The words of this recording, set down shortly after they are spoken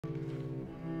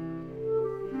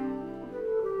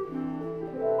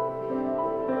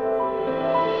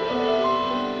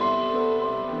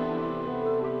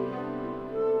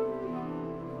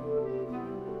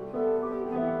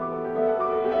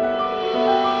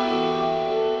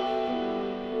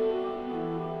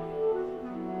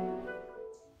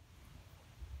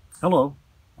Hello,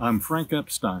 I'm Frank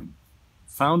Epstein,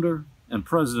 founder and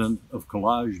president of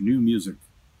Collage New Music.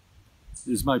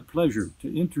 It is my pleasure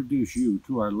to introduce you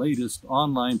to our latest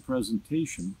online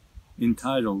presentation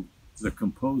entitled The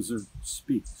Composer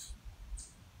Speaks.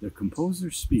 The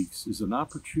Composer Speaks is an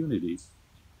opportunity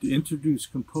to introduce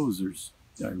composers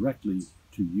directly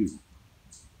to you.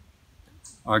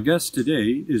 Our guest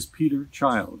today is Peter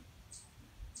Child,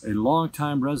 a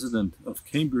longtime resident of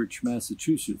Cambridge,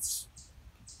 Massachusetts,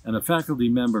 and a faculty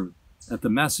member at the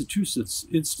Massachusetts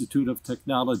Institute of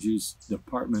Technology's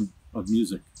Department of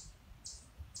Music.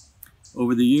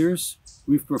 Over the years,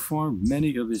 we've performed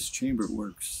many of his chamber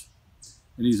works,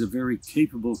 and he's a very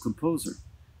capable composer,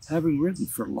 having written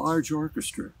for large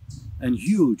orchestra and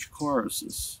huge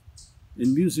choruses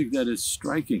in music that is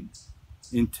striking,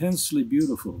 intensely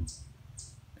beautiful,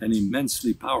 and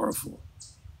immensely powerful.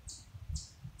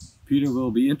 Peter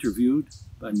will be interviewed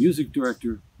by music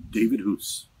director David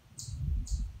Hoose.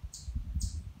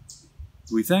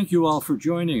 We thank you all for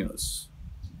joining us,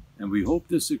 and we hope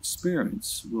this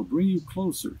experience will bring you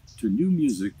closer to new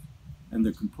music and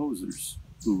the composers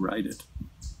who write it.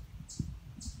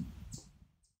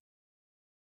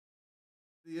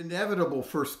 The inevitable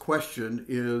first question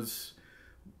is,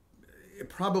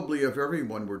 probably of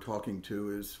everyone we're talking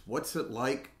to, is what's it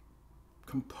like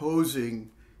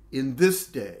composing in this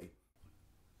day?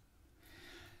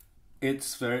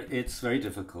 It's very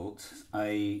difficult.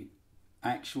 I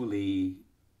actually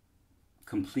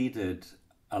completed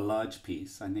a large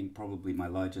piece, I think probably my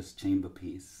largest chamber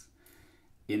piece,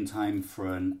 in time for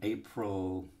an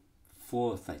April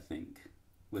 4th, I think,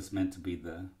 was meant to be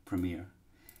the premiere.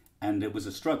 And it was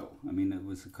a struggle. I mean, it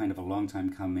was kind of a long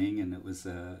time coming, and it was,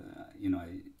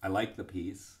 I liked the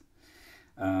piece.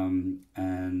 I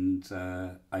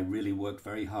really worked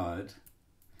very hard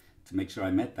to make sure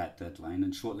I met that deadline.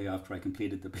 And shortly after I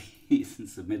completed the piece and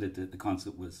submitted it, the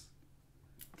concert was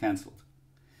cancelled.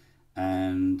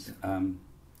 And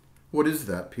what is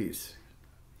that piece?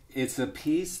 It's a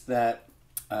piece that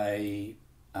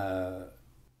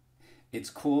it's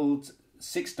called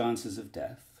Six Dances of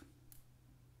Death.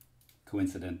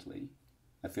 Coincidentally,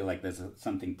 I feel like there's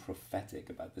something prophetic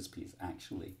about this piece,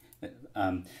 actually,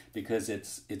 because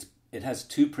it has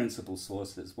two principal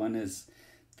sources. One is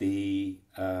the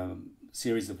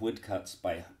series of woodcuts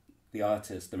by the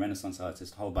Renaissance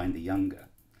artist Holbein the Younger,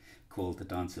 called The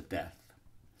Dance of Death.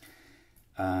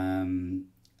 And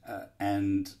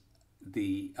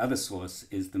the other source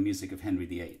is the music of Henry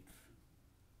VIII.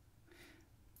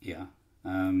 Yeah.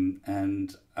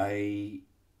 And I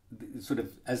sort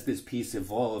of, as this piece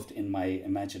evolved in my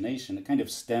imagination, it kind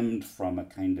of stemmed from a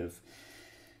kind of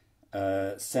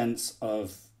sense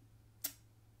of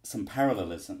some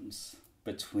parallelisms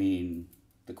between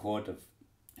the court of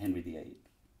Henry VIII,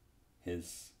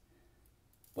 his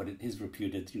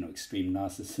reputed, extreme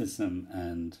narcissism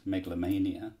and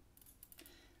megalomania,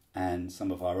 and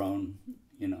some of our own,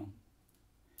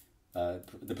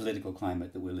 the political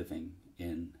climate that we're living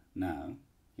in now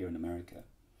here in America.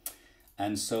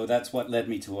 And so that's what led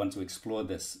me to want to explore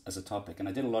this as a topic. And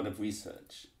I did a lot of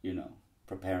research,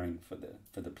 preparing for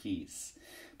the piece.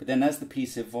 But then as the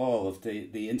piece evolved,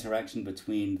 the interaction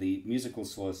between the musical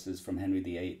sources from Henry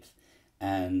VIII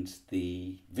and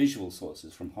the visual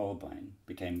sources from Holbein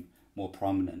became more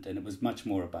prominent, and it was much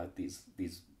more about these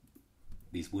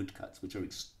woodcuts, which are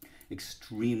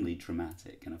extremely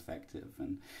dramatic and effective,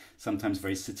 and sometimes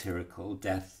very satirical.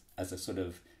 Death as a sort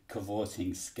of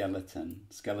cavorting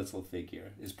skeletal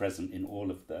figure is present in all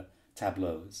of the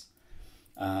tableaus,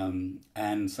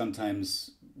 and sometimes,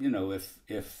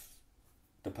 if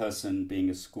the person being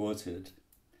escorted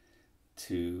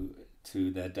to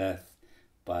their death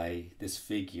by this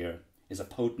figure is a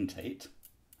potentate,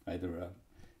 either a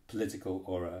political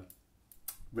or a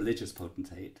religious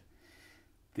potentate,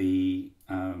 the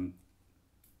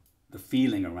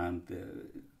feeling around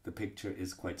the picture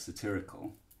is quite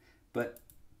satirical, but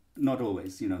not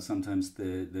always. Sometimes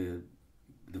the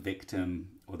victim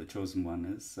or the chosen one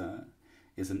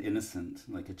is an innocent,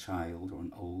 like a child or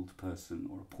an old person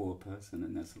or a poor person,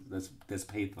 and there's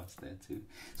pathos there too.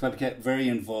 So I became very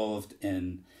involved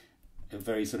in,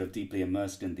 very sort of deeply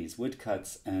immersed in these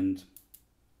woodcuts, and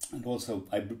also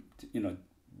I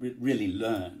really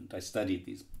learned. I studied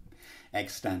these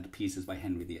extant pieces by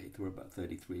Henry VIII. There were about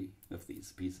 33 of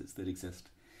these pieces that exist,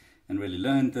 and really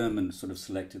learned them and sort of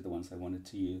selected the ones I wanted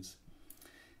to use.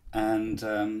 And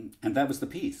that was the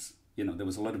piece. There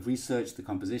was a lot of research, the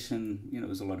composition, there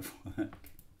was a lot of work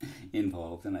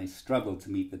involved, and I struggled to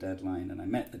meet the deadline, and I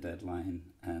met the deadline,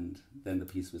 and then the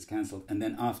piece was cancelled. And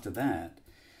then after that,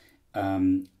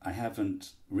 I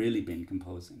haven't really been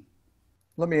composing.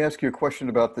 Let me ask you a question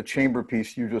about the chamber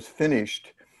piece you just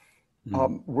finished.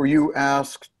 Mhm. Were you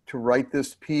asked to write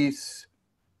this piece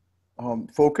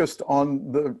focused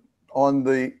on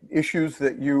the issues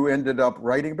that you ended up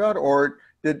writing about, or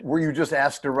were you just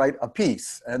asked to write a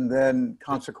piece and then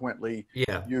consequently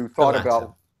Yeah, you the thought latter.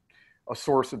 about a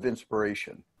source of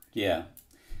inspiration? Yeah,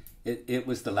 it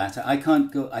was the latter. I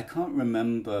can't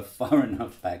remember far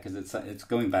enough back because it's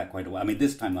going back quite a while. I mean,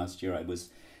 this time last year I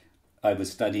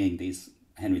was studying these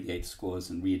Henry VIII scores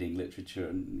and reading literature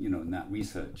and in that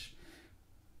research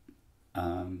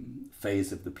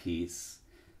phase of the piece.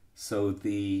 So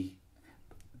the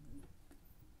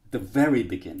very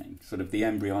beginning, sort of the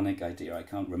embryonic idea, I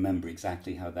can't remember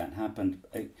exactly how that happened,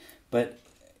 but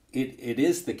it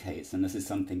is the case, and this is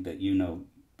something that you know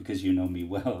because you know me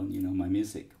well and you know my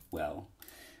music well,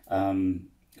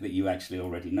 that you actually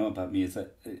already know about me, is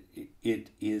that it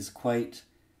is quite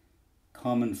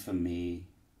common for me,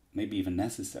 maybe even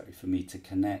necessary for me, to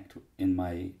connect in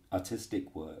my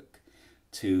artistic work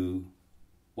to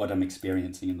what I'm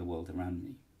experiencing in the world around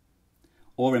me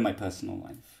or in my personal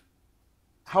life.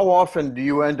 How often do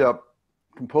you end up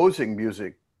composing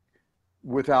music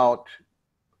without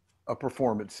a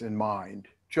performance in mind,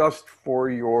 just for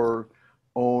your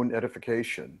own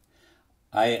edification?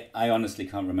 I honestly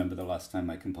can't remember the last time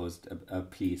I composed a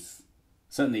piece,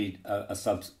 certainly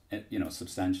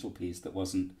substantial piece that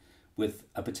wasn't with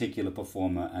a particular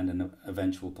performer and an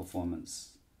eventual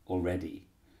performance already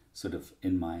sort of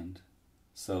in mind.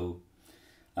 So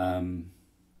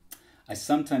I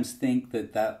sometimes think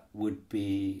that would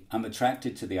be, I'm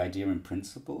attracted to the idea in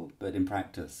principle, but in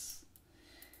practice,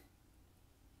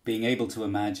 being able to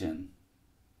imagine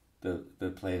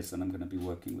the players that I'm going to be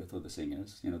working with, or the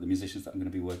singers, the musicians that I'm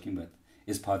going to be working with,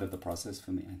 is part of the process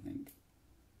for me, I think.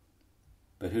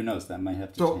 But who knows, that might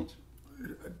have to change.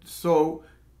 So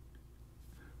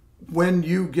when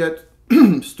you get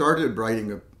started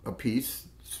writing a piece,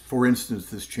 for instance,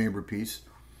 this chamber piece,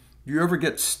 do you ever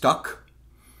get stuck,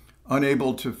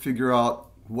 unable to figure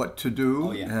out what to do?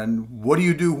 Oh, yeah. And what do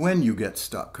you do when you get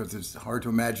stuck? Because it's hard to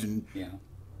imagine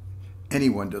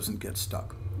anyone doesn't get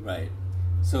stuck. Right.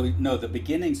 So no, the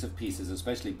beginnings of pieces,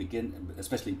 especially big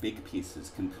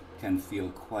pieces, can feel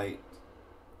quite.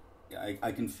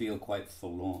 I can feel quite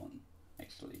forlorn,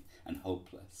 actually, and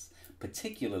hopeless.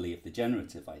 Particularly if the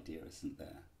generative idea isn't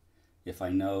there. If I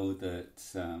know that,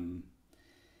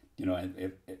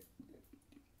 if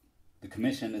the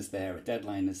commission is there, a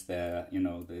deadline is there,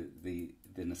 the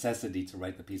necessity to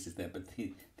write the piece is there, but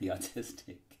the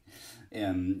artistic,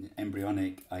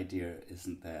 embryonic idea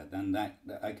isn't there, then that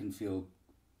I can feel.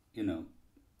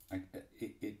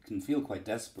 It can feel quite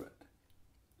desperate.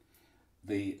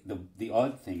 The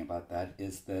odd thing about that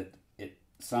is that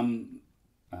some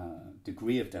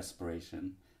degree of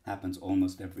desperation happens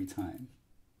almost every time.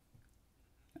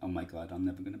 Oh my God, I'm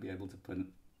never going to be able to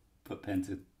put pen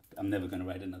to. I'm never going to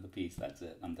write another piece. That's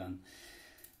it. I'm done.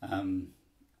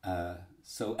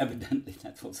 So evidently,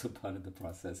 that's also part of the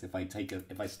process. If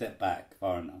I step back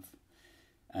far enough,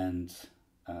 and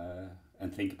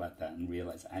think about that and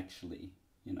realize actually,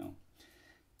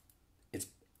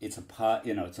 it's a part,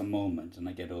 it's a moment, and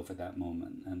I get over that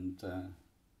moment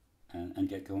and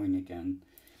get going again.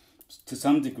 To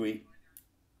some degree,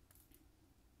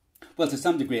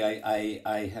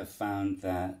 I have found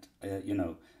that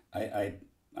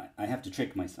I have to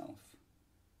trick myself.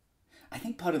 I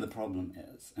think part of the problem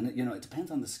is, and it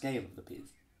depends on the scale of the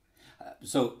piece.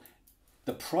 So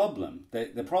the problem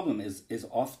is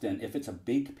often, if it's a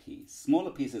big piece,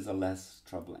 smaller pieces are less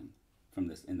troubling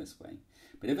in this way.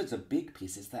 But if it's a big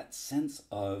piece, it's that sense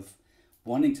of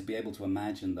wanting to be able to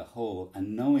imagine the whole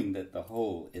and knowing that the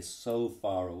whole is so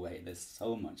far away. There's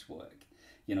so much work.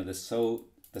 There's so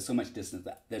much distance.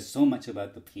 There's so much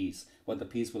about the piece, what the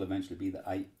piece will eventually be, that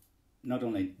I not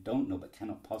only don't know but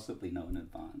cannot possibly know in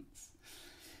advance.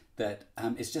 That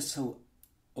it's just so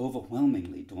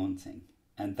overwhelmingly daunting.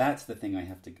 And that's the thing I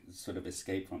have to sort of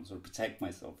escape from, sort of protect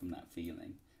myself from that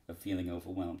feeling of feeling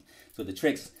overwhelmed. So the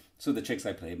tricks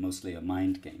I play mostly are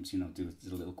mind games. Do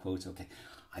a little quote. Okay,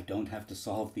 I don't have to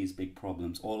solve these big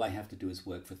problems. All I have to do is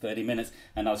work for 30 minutes,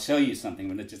 and I'll show you something.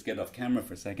 I'm going to just get off camera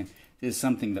for a second. There's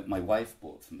something that my wife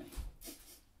bought for me.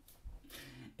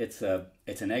 It's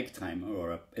an egg timer,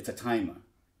 or it's a timer,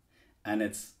 and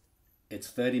it's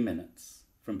 30 minutes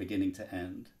from beginning to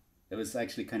end. It was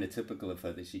actually kind of typical of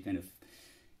her that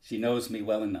she knows me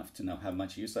well enough to know how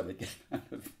much use I would get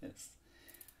out of this.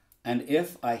 And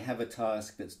if I have a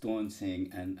task that's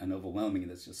daunting and overwhelming,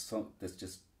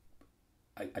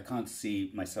 I can't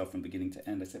see myself from beginning to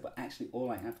end. I said, well, actually,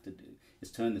 all I have to do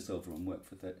is turn this over and work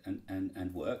with it,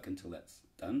 and work until that's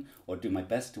done, or do my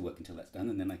best to work until that's done,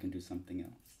 and then I can do something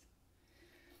else.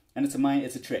 And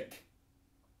it's a trick,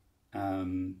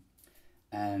 and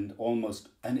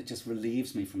it just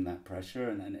relieves me from that pressure,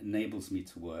 and it enables me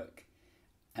to work.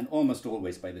 And almost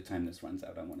always, by the time this runs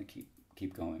out, I want to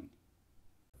keep going.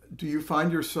 Do you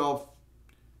find yourself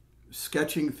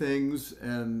sketching things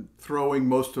and throwing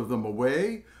most of them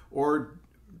away, or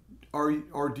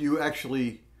do you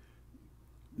actually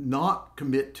not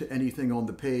commit to anything on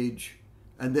the page,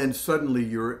 and then suddenly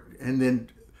you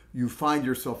find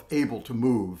yourself able to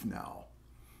move now,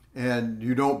 and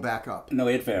you don't back up? No,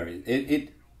 it varies.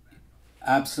 It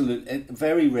absolutely,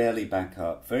 very rarely back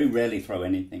up. Very rarely throw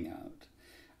anything out.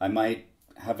 I might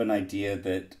have an idea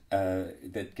that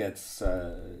gets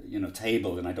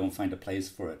tabled, and I don't find a place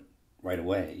for it right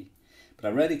away. But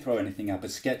I rarely throw anything out.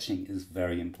 But sketching is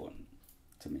very important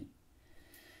to me,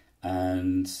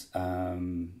 and just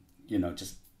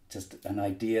an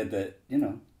idea that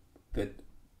that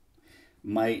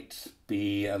might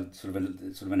be a sort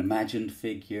of an imagined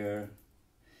figure.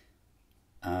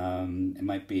 It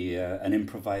might be an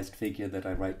improvised figure that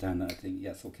I write down that I think,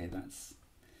 yes, okay, that's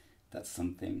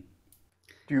something.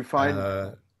 Do you find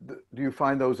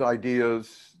those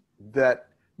ideas that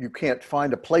you can't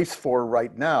find a place for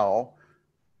right now,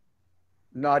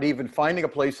 not even finding a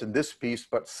place in this piece,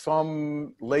 but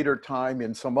some later time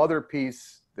in some other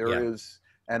piece, there is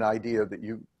an idea that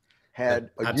you had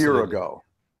a year ago?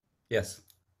 Yes.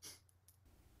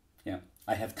 Yeah.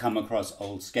 I have come across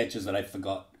old sketches that I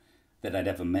forgot that I'd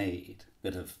ever made,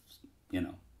 that have,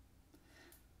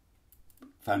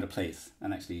 found a place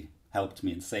and actually helped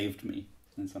me and saved me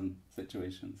in some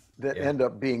situations. That end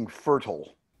up being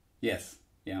fertile. Yes,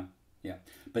 yeah.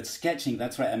 But sketching,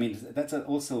 that's right. I mean, that's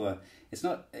also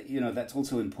that's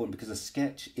also important, because a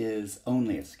sketch is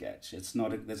only a sketch. It's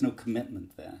not, there's no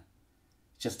commitment there.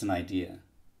 It's just an idea.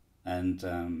 And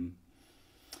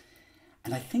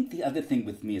I think the other thing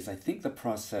with me is I think the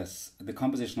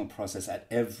compositional process at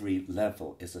every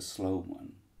level is a slow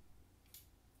one.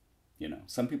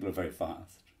 Some people are very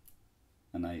fast,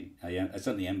 and I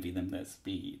certainly envy them their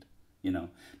speed,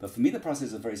 But for me, the process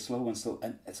is a very slow one. So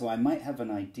I might have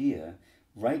an idea,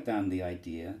 write down the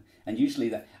idea, and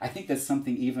usually I think there's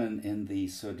something even in the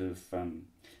sort of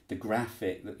the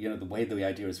graphic, the way the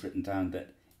idea is written down,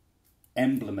 that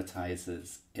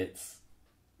emblematizes its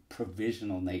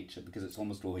provisional nature, because it's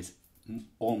almost always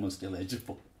almost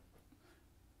illegible.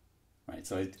 Right,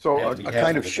 so a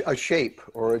kind of a shape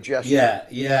or a gesture.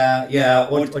 Yeah.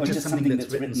 Or just something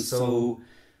that's written so.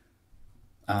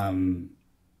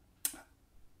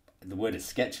 The word is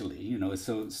sketchily,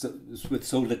 so with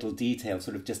so little detail,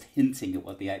 sort of just hinting at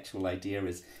what the actual idea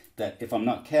is. That if I'm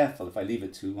not careful, if I leave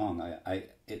it too long,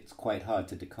 it's quite hard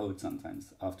to decode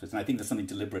sometimes afterwards. And I think there's something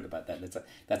deliberate about that.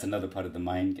 That's another part of the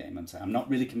mind game. I'm saying I'm not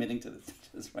really committing to this,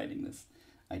 just writing this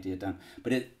idea down.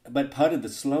 But part of the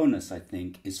slowness, I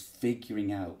think, is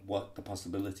figuring out what the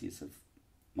possibilities of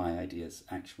my ideas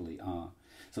actually are.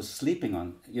 So sleeping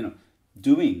on,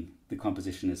 doing the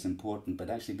composition is important, but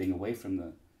actually being away from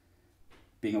the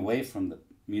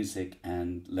music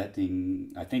and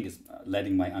letting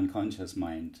my unconscious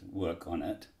mind work on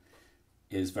it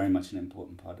is very much an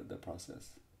important part of the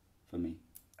process for me.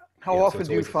 How often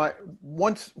do you find,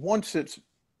 once it's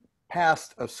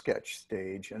past a sketch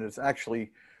stage and it's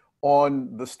actually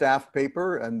on the staff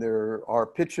paper and there are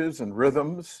pitches and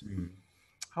rhythms,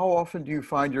 how often do you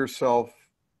find yourself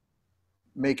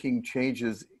making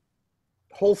changes,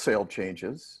 wholesale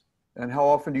changes, and how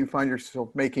often do you find yourself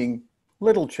making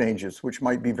little changes, which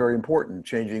might be very important,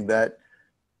 changing that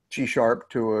G sharp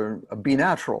to a B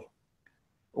natural,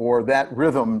 or that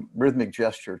rhythmic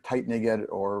gesture, tightening it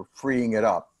or freeing it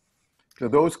up? Do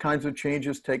those kinds of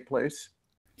changes take place?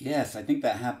 Yes, I think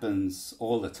that happens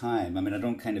all the time. I mean, I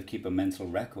don't kind of keep a mental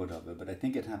record of it, but I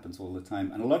think it happens all the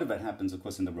time. And a lot of it happens, of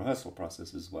course, in the rehearsal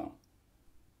process as well.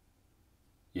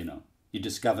 You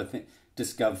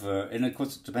discover, and of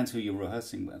course, it depends who you're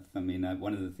rehearsing with. I mean,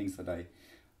 one of the things that I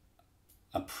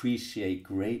appreciate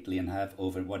greatly and have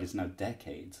over what is now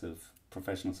decades of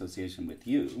professional association with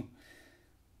you,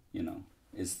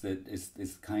 is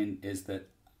that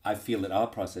I feel that our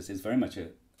process is very much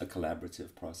a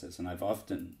collaborative process, and I've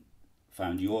often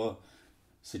found your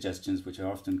suggestions, which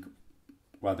are often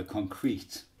rather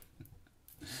concrete,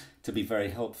 to be very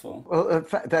helpful. Well,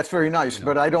 that's very nice,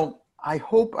 but I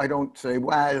hope I don't say,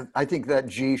 well, I think that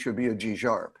G should be a G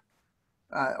sharp,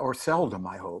 or seldom,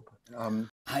 I hope.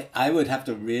 I would have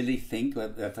to really think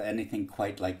if anything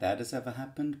quite like that has ever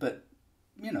happened, but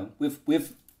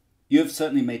with you've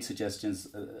certainly made suggestions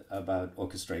about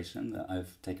orchestration that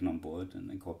I've taken on board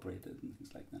and incorporated and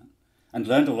things like that, and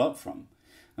learned a lot from.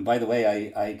 And by the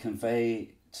way, I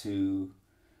convey to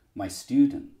my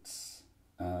students,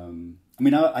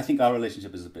 I think our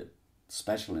relationship is a bit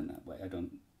special in that way. I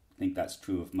don't think that's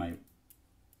true of my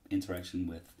interaction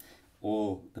with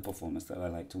all the performers that I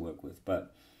like to work with,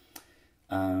 but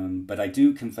I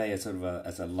do convey as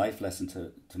a life lesson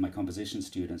to my composition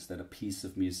students that a piece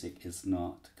of music is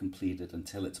not completed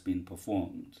until it's been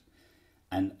performed,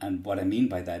 and what I mean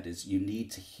by that is you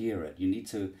need to hear it. You need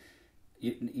to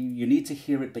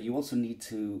hear it, but you also need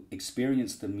to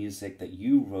experience the music that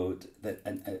you wrote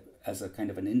as a kind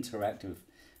of an interactive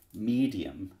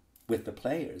medium with the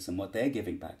players and what they're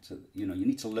giving back to. You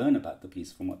need to learn about the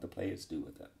piece from what the players do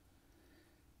with it.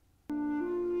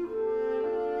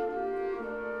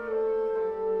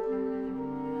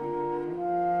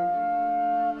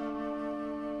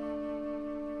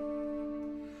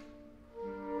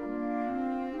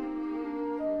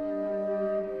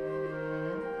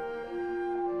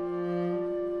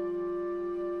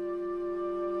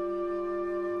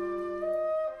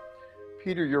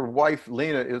 Peter, your wife,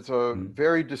 Lena, is a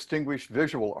very distinguished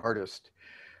visual artist.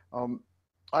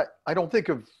 I don't think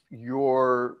of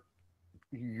your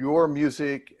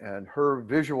music and her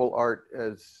visual art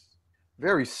as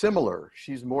very similar.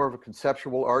 She's more of a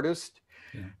conceptual artist.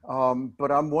 Yeah.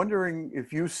 But I'm wondering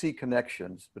if you see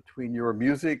connections between your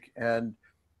music and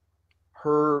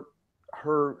her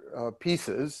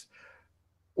pieces,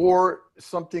 or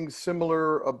something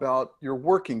similar about your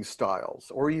working styles,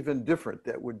 or even different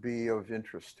that would be of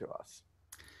interest to us.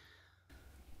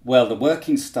 Well, the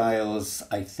working styles,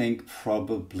 I think,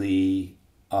 probably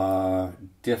are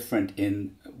different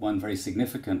in one very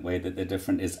significant way. That they're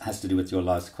different has to do with your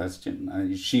last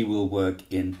question. She will work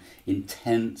in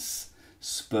intense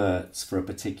spurts for a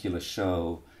particular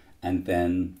show and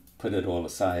then put it all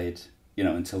aside,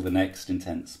 until the next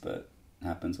intense spurt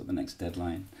happens or the next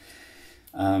deadline.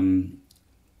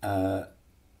 Her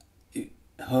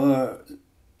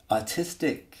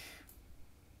artistic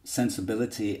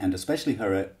sensibility, and especially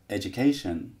her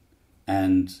education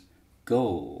and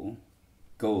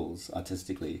goals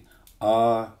artistically,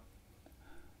 are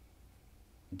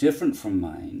different from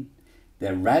mine.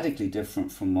 They're radically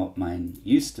different from what mine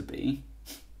used to be.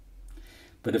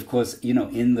 But of course,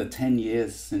 in the 10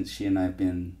 years since she and I have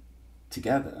been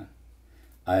together,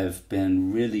 I've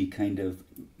been really kind of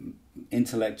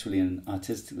intellectually and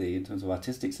artistically, in terms of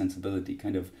artistic sensibility,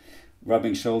 kind of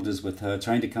rubbing shoulders with her,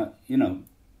 trying to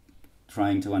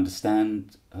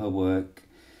understand her work,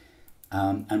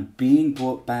 and being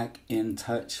brought back in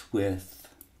touch with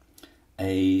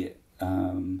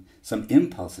some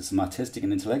impulses, some artistic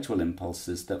and intellectual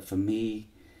impulses that for me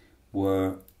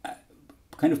were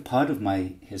kind of part of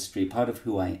my history, part of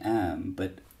who I am,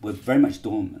 but were very much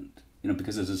dormant,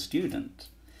 because as a student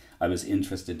I was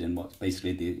interested in what's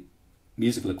basically the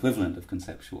musical equivalent of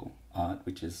conceptual art,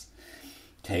 which is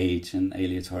cage and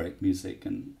aleatoric music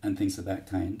and things of that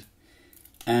kind.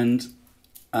 And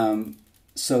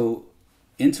so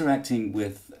interacting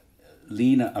with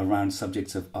Lena around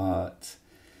subjects of art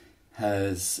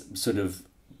has sort of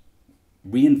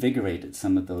reinvigorated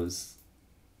some of those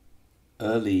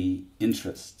early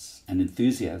interests and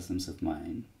enthusiasms of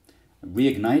mine,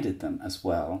 reignited them as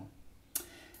well,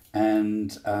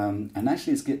 and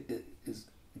actually it's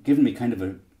given me kind of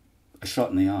a shot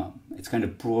in the arm. It's kind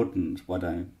of broadened what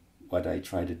I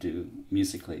try to do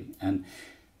musically, and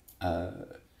a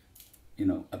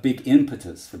big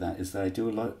impetus for that is that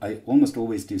I almost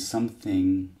always do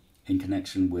something in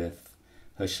connection with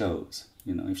her shows.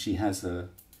 If she has an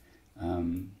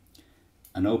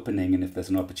opening, and if there's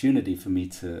an opportunity for me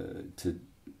to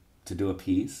do a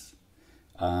piece,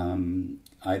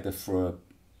 either for a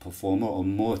performer or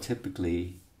more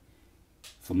typically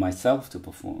for myself to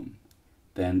perform,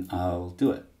 then I'll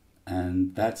do it.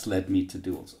 And that's led me to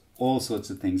do all sorts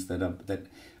of things that are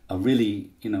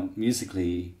really,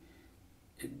 musically,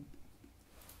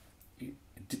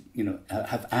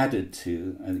 have added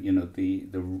to,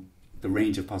 the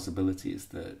range of possibilities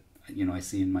that, I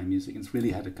see in my music. It's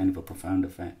really had a kind of a profound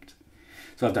effect.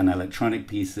 So I've done electronic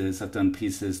pieces, I've done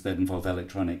pieces that involve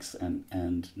electronics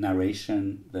and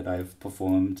narration that I've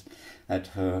performed at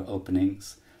her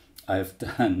openings. I've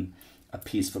done a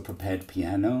piece for prepared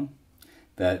piano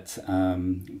that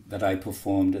I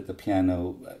performed at the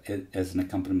piano as an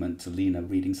accompaniment to Lena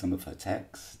reading some of her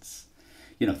texts.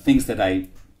 Things that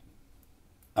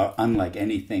are unlike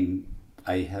anything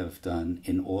I have done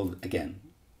in all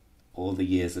the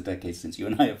years, the decades since you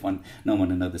and I have known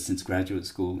one another since graduate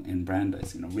school in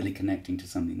Brandeis, really connecting to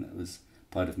something that was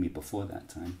part of me before that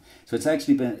time. So it's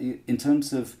actually been, in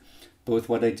terms of both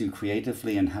what I do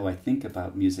creatively and how I think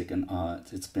about music and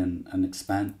art, it's been a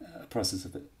process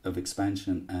of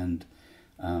expansion and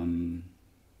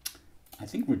I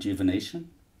think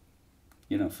rejuvenation,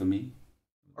 for me.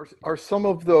 Are some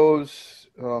of those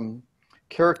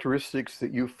characteristics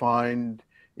that you find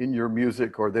in your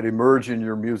music or that emerge in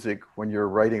your music when you're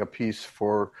writing a piece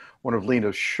for one of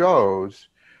Lena's shows,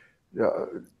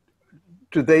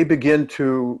 do they begin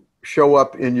to show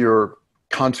up in your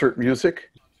concert music?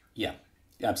 Yeah,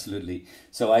 absolutely.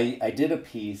 So I did a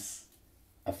piece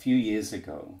a few years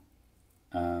ago,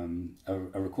 a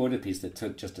recorded piece that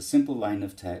took just a simple line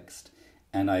of text,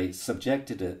 and I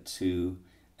subjected it to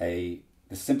the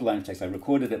simple line of text. I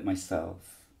recorded it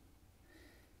myself,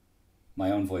 my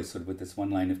own voice, sort of with this one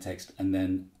line of text, and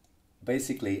then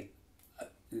basically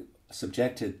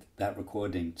subjected that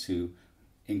recording to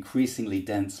increasingly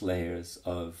dense layers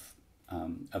of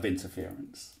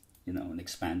interference, and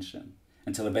expansion,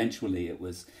 until eventually it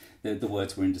was the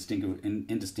words were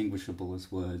indistinguishable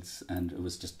as words, and it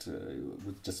was just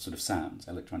sort of sounds,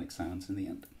 electronic sounds in the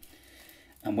end.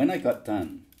 And when I got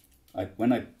done,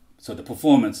 so the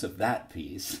performance of that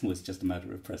piece was just a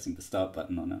matter of pressing the start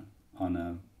button on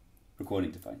a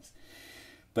recording device.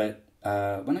 But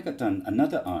when I got done,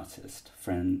 another artist,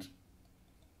 friend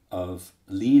of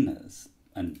Lena's,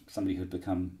 and somebody I'd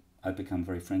become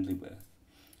very friendly with,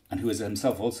 and who is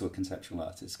himself also a conceptual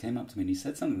artist, came up to me and he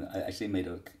said something that actually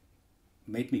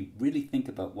made me really think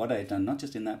about what I had done, not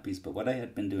just in that piece, but what I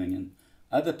had been doing in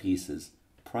other pieces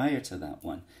prior to that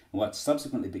one, and what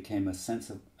subsequently became a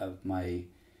sense of my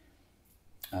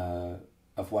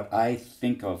of what I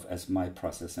think of as my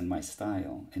process and my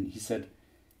style. And he said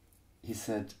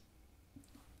the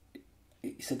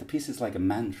piece is like a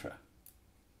mantra.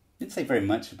 He didn't say very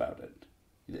much about it.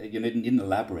 He didn't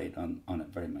elaborate on it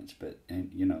very much, but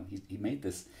he made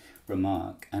this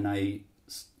remark, and I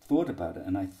thought about it,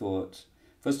 and I thought,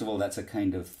 first of all, that's a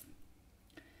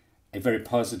very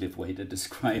positive way to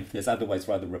describe this otherwise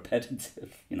rather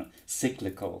repetitive,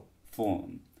 cyclical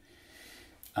form.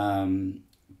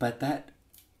 But that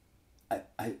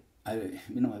I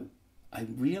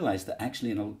realized that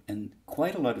actually in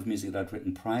quite a lot of music that I'd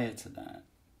written prior to that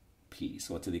piece,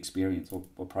 or to the experience,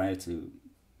 or prior to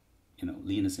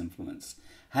Lena's influence,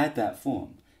 had that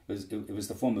form. It was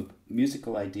the form of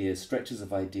musical ideas, stretches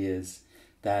of ideas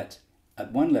that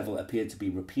at one level appeared to be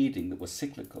repeating, that were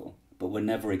cyclical, but were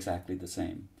never exactly the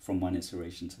same from one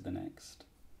iteration to the next.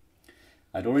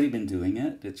 I'd already been doing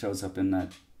it. It shows up in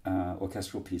that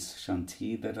orchestral piece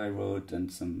Shanti that I wrote,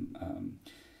 and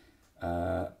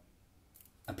a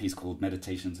piece called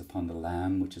Meditations Upon the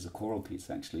Lamb, which is a choral piece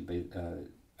actually,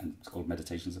 and it's called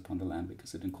Meditations Upon the Lamb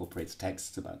because it incorporates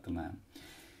texts about the lamb.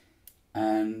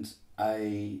 And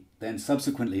then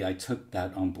subsequently I took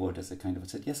that on board as a kind of, I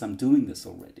said, yes, I'm doing this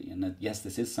already, and that, yes,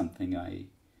 this is something I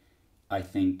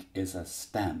think is a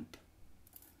stamp,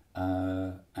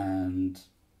 and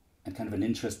kind of an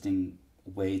interesting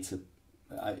way to,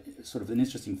 sort of an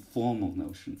interesting formal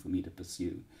notion for me to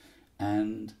pursue.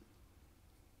 And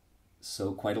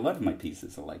so quite a lot of my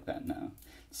pieces are like that now.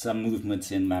 Some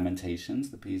movements in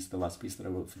Lamentations, the last piece that I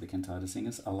wrote for the cantata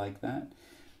singers, are like that.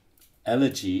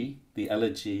 Elegy, the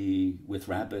elegy with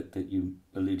Rabbit that you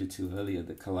alluded to earlier,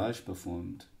 that Collage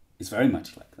performed, is very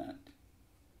much like that.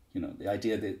 The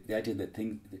idea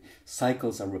that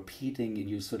cycles are repeating, and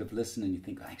you sort of listen and you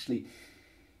think, actually,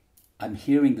 I'm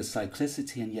hearing the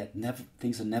cyclicity, and yet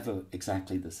things are never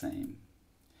exactly the same.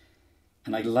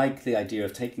 And I like the idea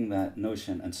of taking that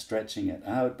notion and stretching it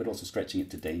out, but also stretching it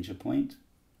to danger point.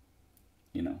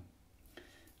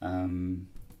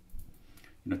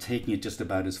 Taking it just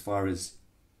about as far as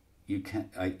you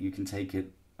can take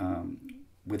it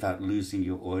without losing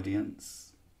your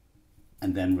audience,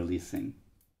 and then releasing.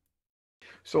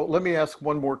 So let me ask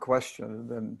one more question, and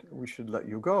then we should let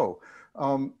you go.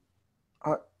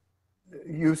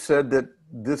 You said that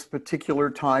this particular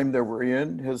time that we're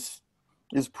in is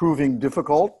proving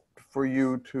difficult for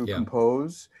you to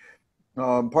compose,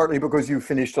 partly because you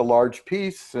finished a large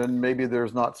piece, and maybe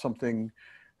there's not something,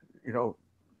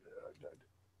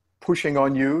 pushing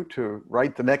on you to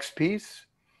write the next piece.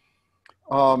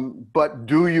 But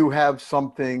do you have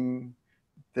something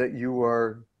that you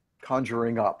are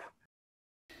conjuring up?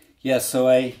 Yeah, so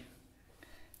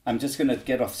I'm just going to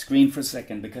get off screen for a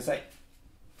second, because I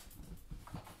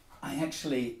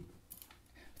actually,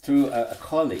 through a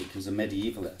colleague who's a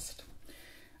medievalist,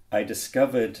 I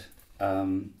discovered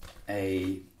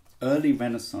a early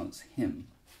Renaissance hymn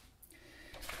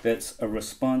that's a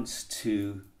response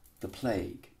to the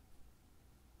plague.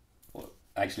 Or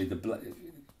actually,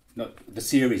 the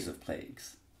series of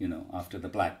plagues, after the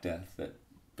Black Death that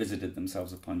visited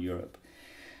themselves upon Europe.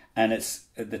 And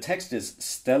the text is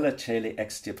Stella Celi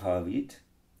Extirpavit,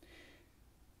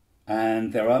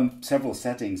 and there are several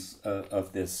settings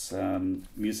of this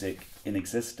music in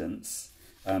existence,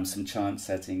 some chant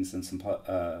settings and some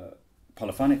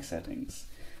polyphonic settings,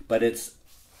 but it's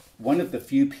one of the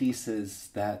few pieces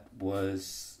that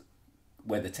was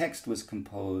where the text was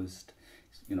composed,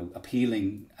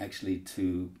 appealing actually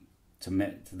to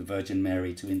the Virgin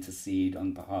Mary to intercede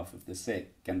on behalf of the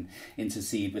sick and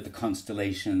intercede with the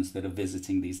constellations that are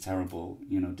visiting these terrible,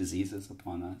 diseases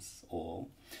upon us all.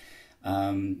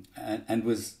 And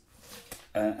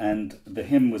the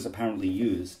hymn was apparently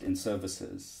used in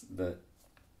services that,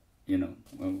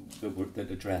 that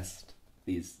addressed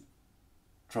these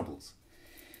troubles.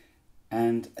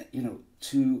 And,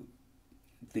 to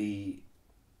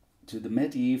the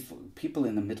medieval people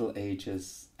in the Middle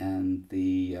Ages and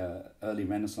the early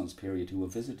Renaissance period who were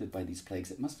visited by these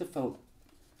plagues, it must have felt,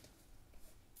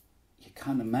 you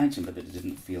can't imagine, but it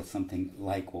didn't feel something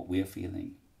like what we're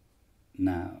feeling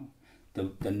now.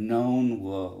 The known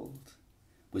world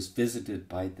was visited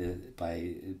by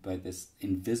this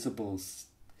invisible,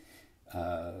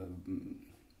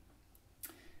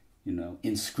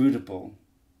 inscrutable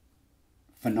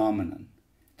phenomenon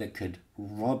that could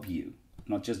rob you,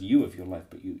 not just you of your life,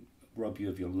 but rob you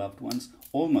of your loved ones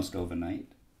almost overnight.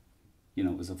 It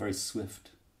was a very swift,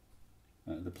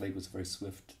 the plague was a very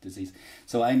swift disease.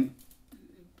 So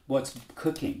what's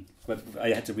cooking, but I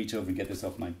had to reach over and get this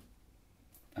off my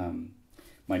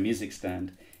music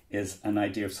stand, is an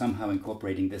idea of somehow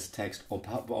incorporating this text, or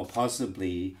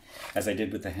possibly, as I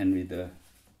did with the Henry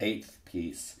VIII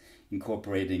piece,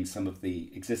 incorporating some of the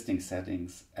existing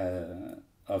settings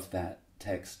of that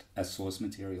text as source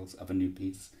materials of a new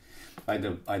piece,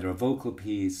 either a vocal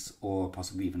piece or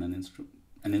possibly even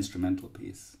an instrumental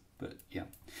piece. But yeah,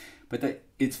 but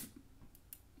it's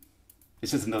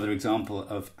just another example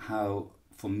of how,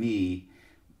 for me,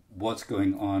 what's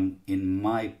going on in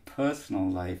my personal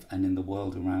life and in the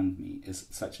world around me is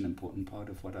such an important part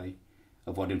of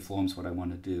what informs what I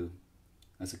want to do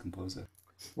as a composer.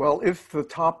 Well, if the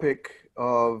topic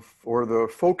or the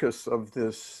focus of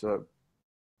this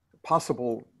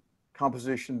possible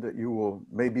composition that you will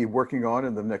maybe working on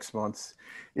in the next months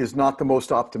is not the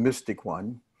most optimistic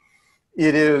one,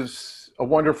 it is a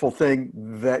wonderful thing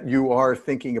that you are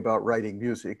thinking about writing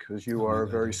music, because you are a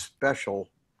very special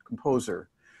composer.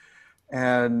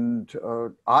 And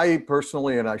I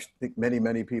personally, and I think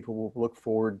many people, will look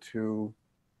forward to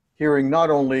hearing not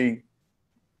only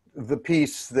the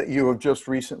piece that you have just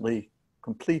recently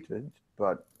completed,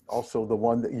 but also the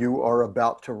one that you are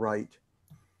about to write.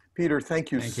 Peter,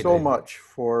 thank you so much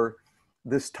for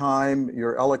this time,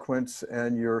 your eloquence,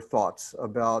 and your thoughts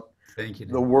about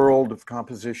the world of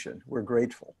composition. We're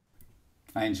grateful.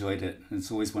 I enjoyed it.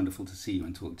 It's always wonderful to see you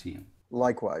and talk to you.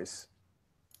 Likewise.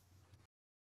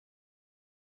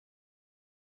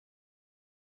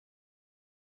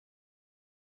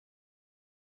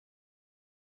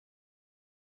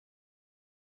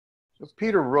 So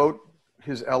Peter wrote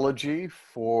his elegy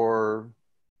for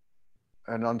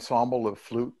an ensemble of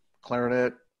flute,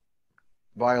 clarinet,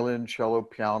 violin, cello,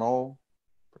 piano,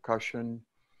 percussion,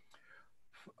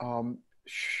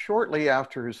 shortly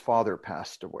after his father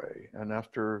passed away, and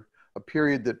after a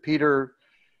period that Peter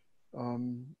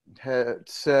had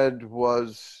said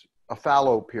was a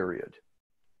fallow period.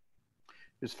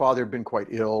 His father had been quite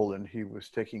ill, and he was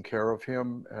taking care of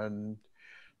him, and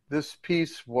this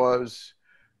piece was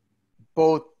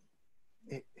both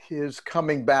his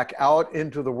coming back out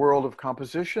into the world of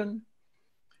composition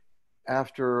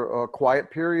after a quiet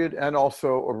period, and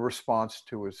also a response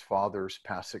to his father's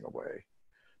passing away.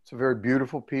 It's a very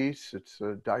beautiful piece. It's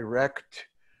direct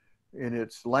in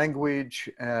its language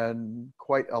and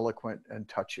quite eloquent and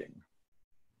touching.